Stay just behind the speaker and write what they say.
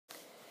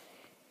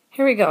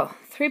Here we go.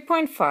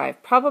 3.5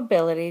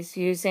 Probabilities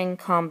using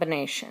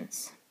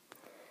combinations.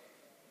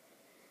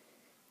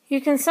 You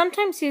can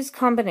sometimes use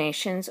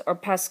combinations or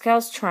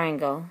Pascal's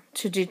triangle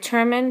to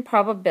determine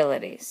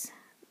probabilities.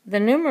 The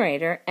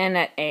numerator, n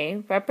at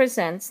A,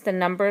 represents the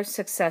number of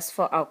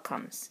successful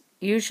outcomes,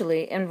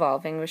 usually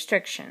involving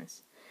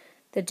restrictions.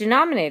 The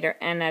denominator,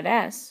 n at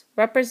S,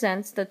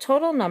 represents the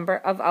total number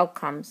of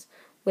outcomes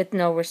with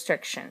no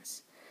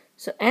restrictions.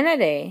 So n at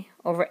A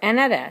over n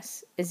at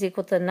S is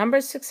equal to the number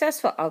of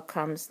successful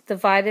outcomes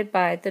divided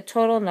by the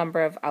total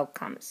number of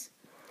outcomes.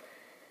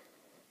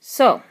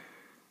 So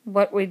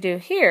what we do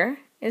here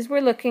is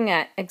we're looking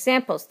at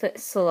examples to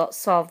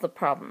solve the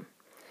problem.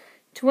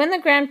 To win the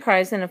grand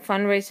prize in a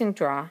fundraising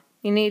draw,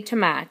 you need to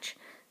match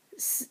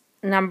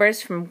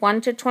numbers from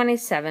 1 to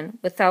 27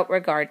 without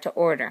regard to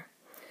order.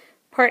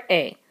 Part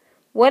A.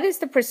 What is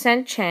the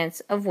percent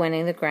chance of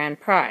winning the grand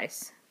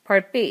prize?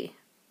 Part B.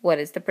 What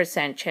is the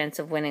percent chance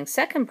of winning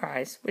second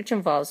prize, which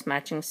involves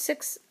matching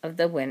 6 of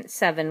the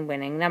 7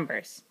 winning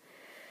numbers?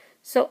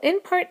 So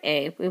in Part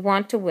A, we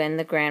want to win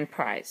the grand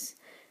prize.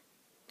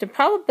 The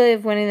probability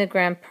of winning the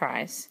grand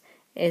prize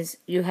is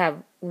you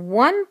have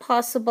one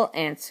possible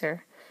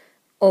answer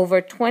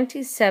over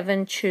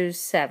 27 choose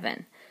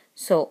 7.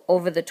 So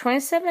over the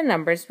 27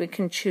 numbers, we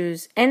can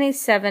choose any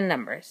 7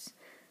 numbers.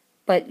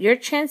 But your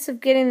chance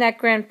of getting that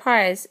grand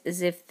prize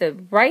is if the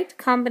right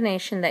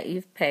combination that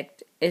you've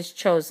picked is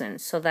chosen.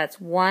 So that's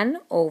 1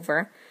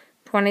 over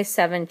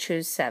 27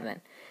 choose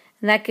 7.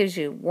 And that gives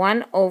you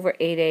 1 over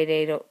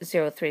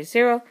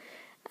 888030.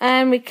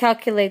 And we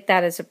calculate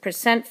that as a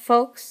percent,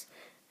 folks.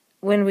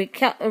 When we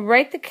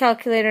write the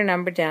calculator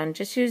number down,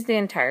 just use the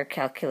entire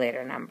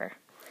calculator number.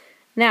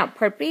 Now,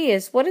 Part B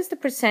is, what is the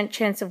percent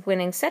chance of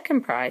winning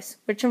second prize,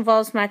 which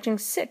involves matching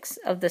 6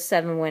 of the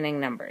 7 winning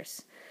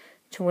numbers.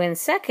 To win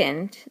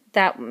second,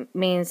 that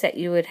means that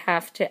you would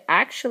have to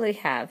actually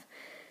have,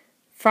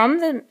 from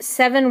the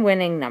 7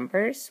 winning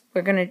numbers,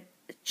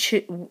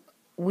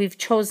 we've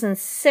chosen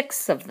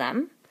 6 of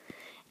them,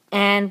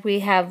 and we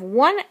have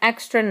 1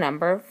 extra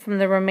number from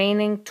the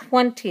remaining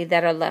 20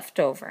 that are left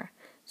over.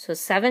 So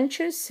 7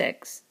 choose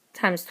 6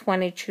 times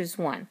 20 choose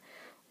 1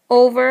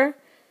 over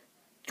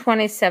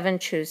 27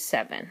 choose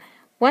 7.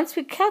 Once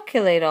we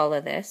calculate all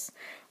of this,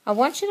 I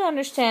want you to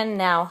understand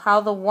now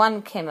how the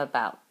 1 came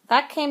about.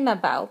 That came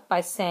about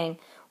by saying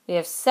we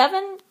have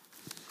 7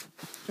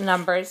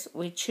 numbers,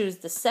 we choose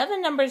the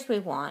 7 numbers we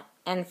want,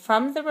 and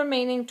from the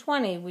remaining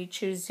 20 we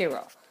choose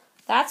 0.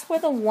 That's where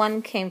the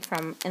 1 came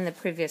from in the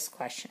previous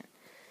question.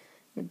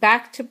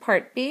 Back to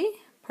Part B.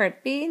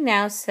 Part B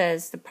now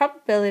says the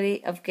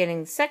probability of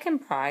getting the second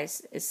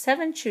prize is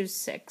 7 choose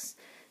 6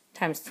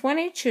 times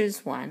 20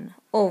 choose 1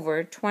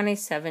 over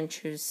 27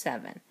 choose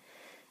 7.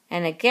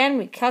 And again,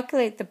 we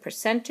calculate the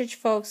percentage,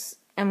 folks,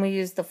 and we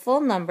use the full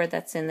number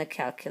that's in the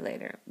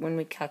calculator. When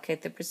we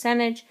calculate the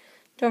percentage,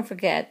 don't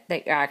forget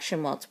that you're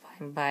actually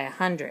multiplying by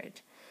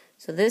 100.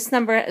 So this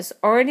number has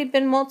already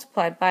been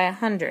multiplied by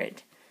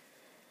 100.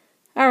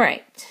 All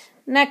right,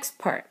 next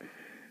part.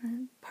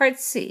 Part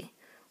C.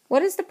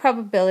 What is the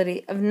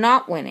probability of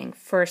not winning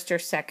first or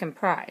second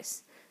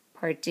prize?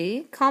 Part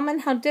D.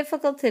 Comment how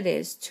difficult it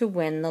is to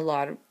win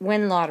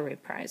lottery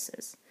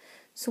prizes.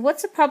 So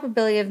what's the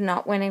probability of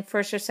not winning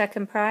first or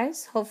second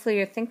prize? Hopefully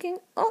you're thinking,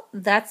 oh,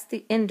 that's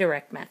the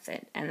indirect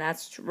method, and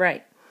that's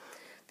right.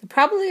 The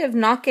probability of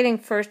not getting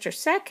first or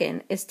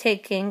second is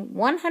taking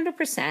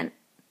 100%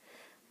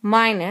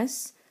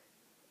 minus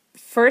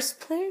first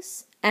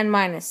place and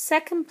minus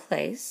second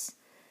place,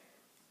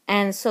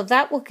 and so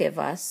that will give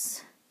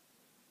us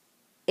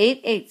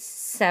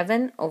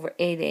 887 over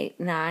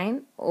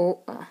 889,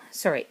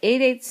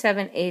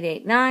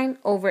 887,889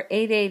 over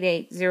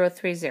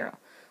 888030,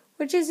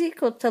 which is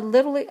equal to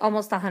literally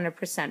almost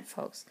 100%,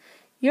 folks.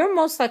 You're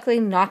most likely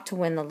not to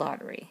win the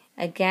lottery.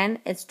 Again,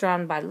 it's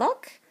drawn by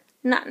luck,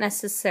 not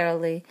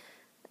necessarily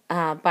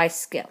by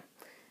skill.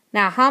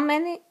 Now,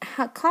 comment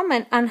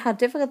on how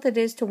difficult it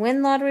is to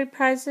win lottery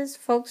prizes,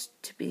 folks,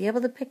 to be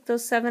able to pick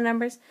those 7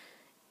 numbers.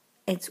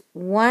 It's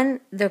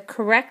the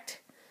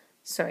correct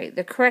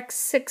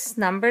 6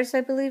 numbers,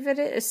 I believe it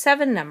is,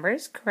 7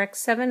 numbers, correct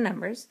 7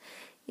 numbers.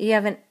 You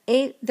have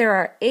there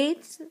are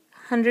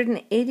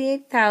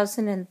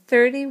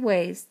 888,030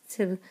 ways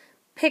to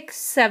pick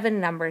 7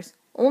 numbers.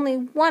 Only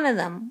one of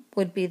them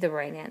would be the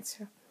right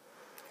answer.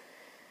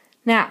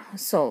 Now,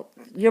 so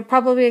you're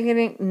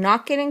probably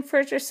not getting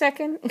first or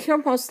second.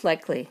 You're most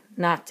likely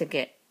not to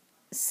get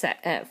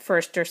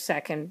first or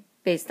second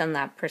based on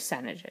that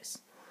percentages.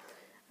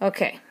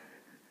 Okay,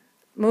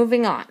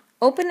 moving on.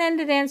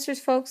 Open-ended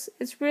answers, folks,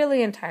 it's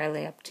really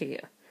entirely up to you.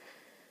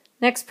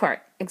 Next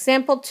part,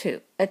 example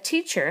 2. A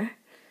teacher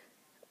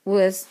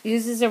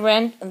uses a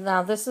random.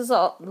 Now this is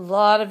a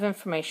lot of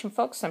information,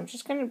 folks, so I'm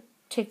just going to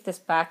take this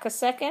back a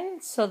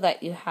second so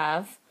that you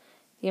have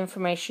the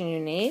information you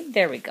need.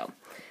 There we go.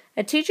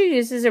 A teacher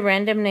uses a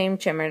random name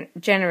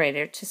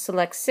generator to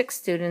select 6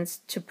 students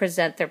to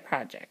present their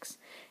projects.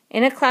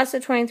 In a class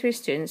of 23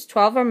 students,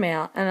 12 are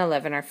male and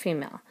 11 are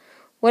female.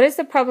 What is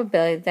the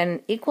probability that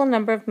an equal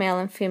number of male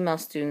and female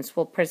students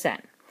will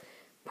present?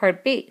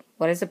 Part B,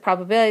 what is the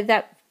probability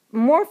that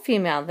more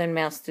female than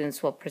male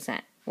students will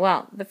present?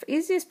 Well, the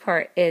easiest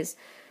part is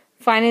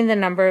finding the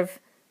number of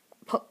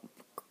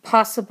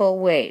possible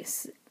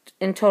ways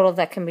in total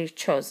that can be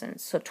chosen.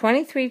 So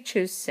 23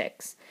 choose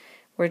 6.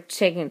 We're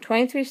taking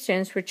 23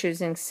 students, we're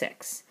choosing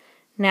 6.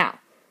 Now,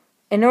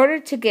 in order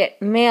to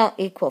get male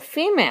equal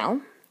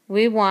female,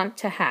 we want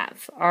to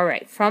have, all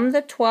right, from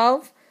the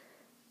 12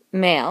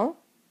 male,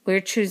 we're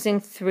choosing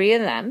 3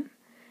 of them,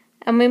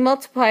 and we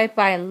multiply it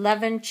by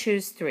 11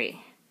 choose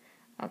 3.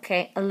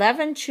 Okay,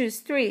 11 choose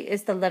 3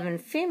 is the 11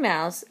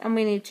 females, and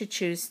we need to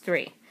choose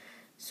 3.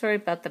 Sorry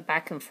about the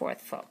back and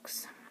forth,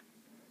 folks.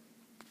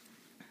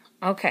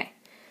 Okay,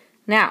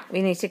 now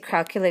we need to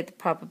calculate the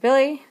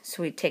probability.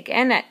 So we take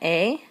n at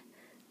A,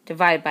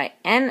 divide by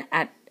n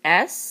at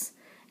S,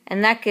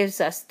 and that gives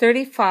us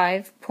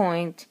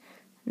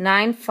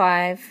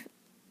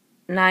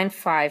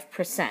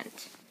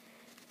 35.9595%.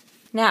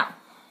 Now,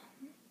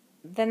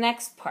 the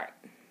next part.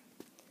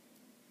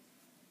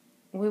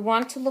 We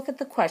want to look at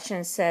the question.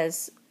 It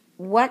says,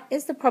 what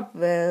is the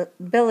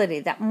probability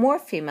that more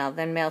female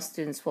than male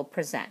students will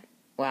present?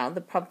 Well,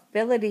 the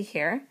probability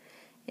here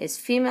is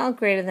female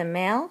greater than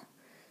male.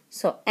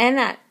 So n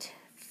at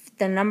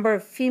the number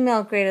of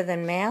female greater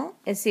than male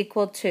is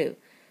equal to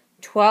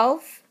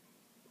 12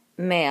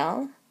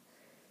 male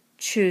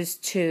choose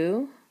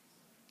 2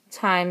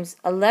 times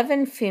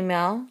 11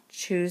 female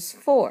choose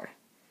 4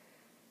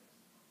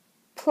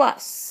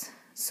 plus,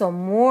 so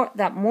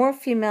more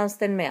females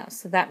than males.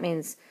 So that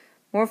means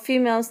more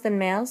females than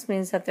males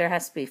means that there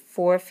has to be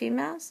 4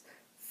 females,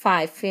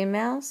 5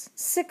 females,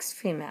 6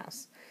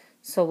 females.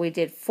 So we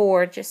did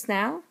 4 just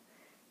now.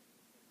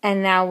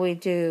 And now we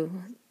do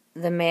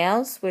the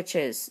males, which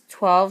is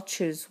 12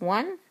 choose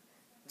 1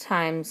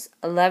 times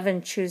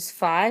 11 choose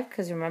 5,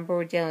 because remember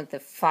we're dealing with the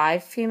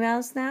 5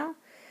 females now,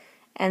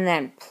 and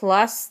then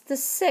plus the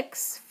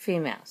 6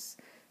 females.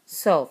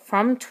 So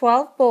from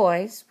 12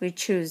 boys, we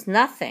choose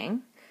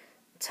nothing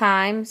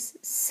times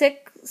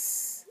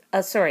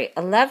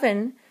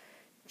 11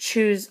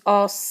 choose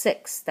all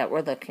 6 that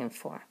we're looking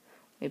for.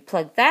 We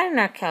plug that in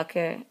our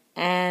calculator,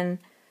 and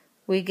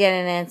we get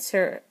an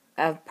answer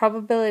of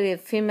probability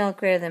of female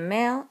greater than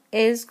male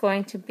is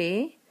going to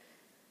be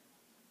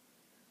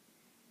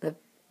the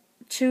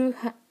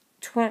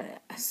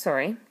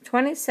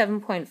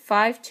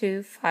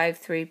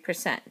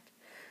 27.5253%.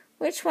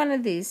 Which one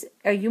of these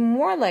are you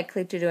more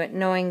likely to do it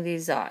knowing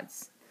these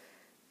odds?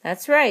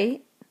 That's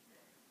right.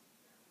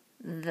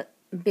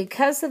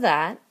 Because of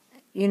that,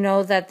 you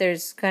know that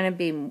there's going to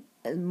be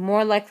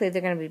more likely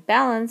they're going to be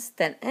balanced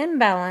than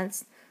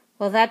imbalanced.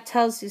 Well, that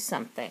tells you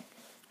something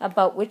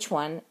about which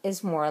one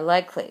is more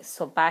likely.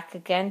 So back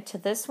again to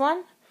this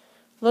one.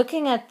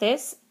 Looking at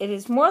this, it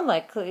is more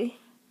likely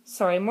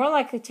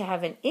to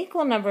have an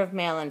equal number of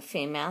male and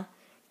female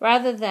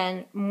rather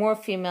than more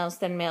females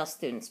than male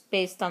students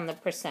based on the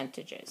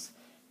percentages.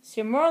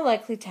 So you're more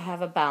likely to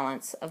have a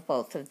balance of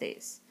both of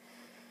these.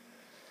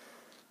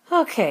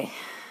 Okay,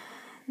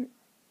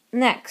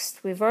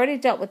 next, we've already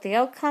dealt with the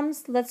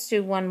outcomes. Let's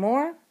do one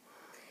more.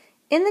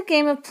 In the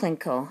game of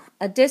Plinko,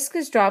 a disc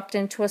is dropped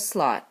into a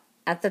slot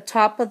at the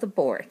top of the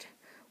board.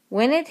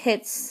 When it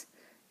hits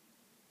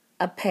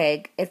a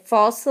peg, it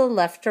falls to the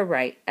left or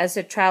right as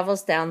it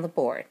travels down the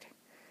board.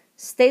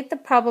 State the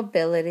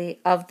probability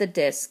of the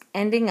disc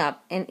ending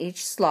up in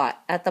each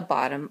slot at the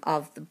bottom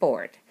of the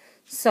board.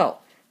 So,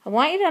 I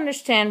want you to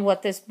understand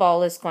what this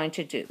ball is going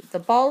to do. The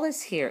ball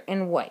is here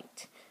in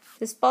white.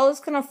 This ball is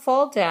going to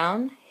fall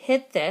down,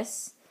 hit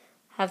this,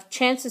 have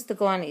chances to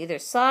go on either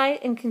side,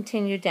 and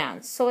continue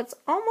down. So it's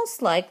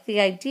almost like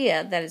the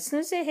idea that as soon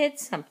as it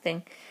hits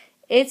something,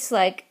 it's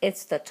like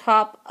it's the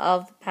top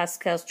of the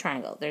Pascal's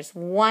triangle. There's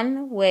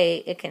one way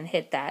it can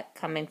hit that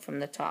coming from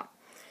the top.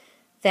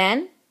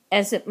 Then,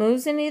 as it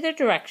moves in either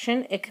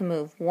direction, it can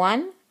move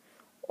 1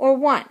 or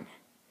 1.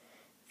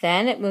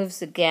 Then it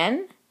moves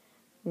again,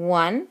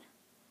 1,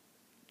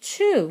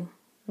 2,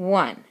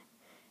 1.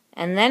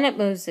 And then it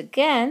moves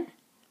again,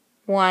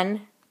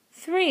 1,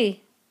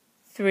 3,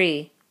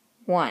 3,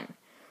 1.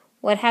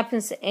 What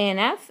happens to A and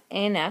F?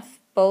 A and F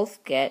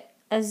both get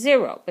a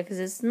 0 because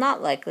it's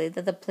not likely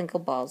that the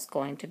Plinko ball is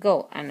going to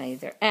go on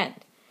either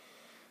end.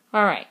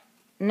 All right,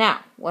 now,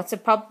 what's the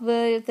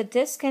probability of the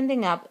disc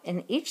ending up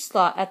in each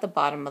slot at the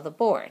bottom of the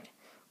board?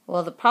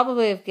 Well, the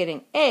probability of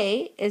getting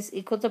A is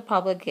equal to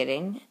probability of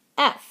getting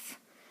F,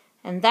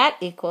 and that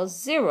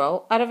equals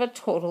 0 out of a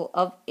total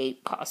of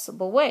 8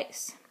 possible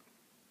ways.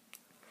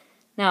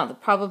 Now, the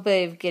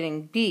probability of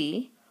getting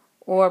B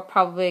or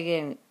probability of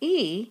getting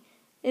E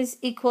is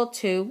equal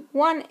to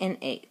 1 in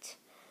 8.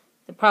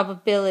 The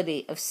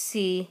probability of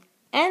C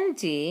and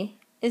D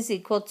is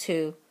equal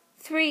to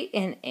 3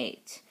 in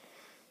 8.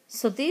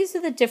 So these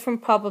are the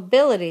different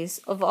probabilities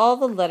of all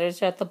the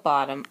letters at the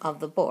bottom of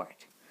the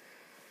board.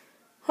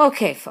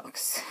 Okay,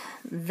 folks,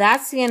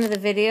 that's the end of the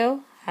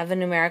video. Have a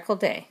numerical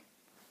day.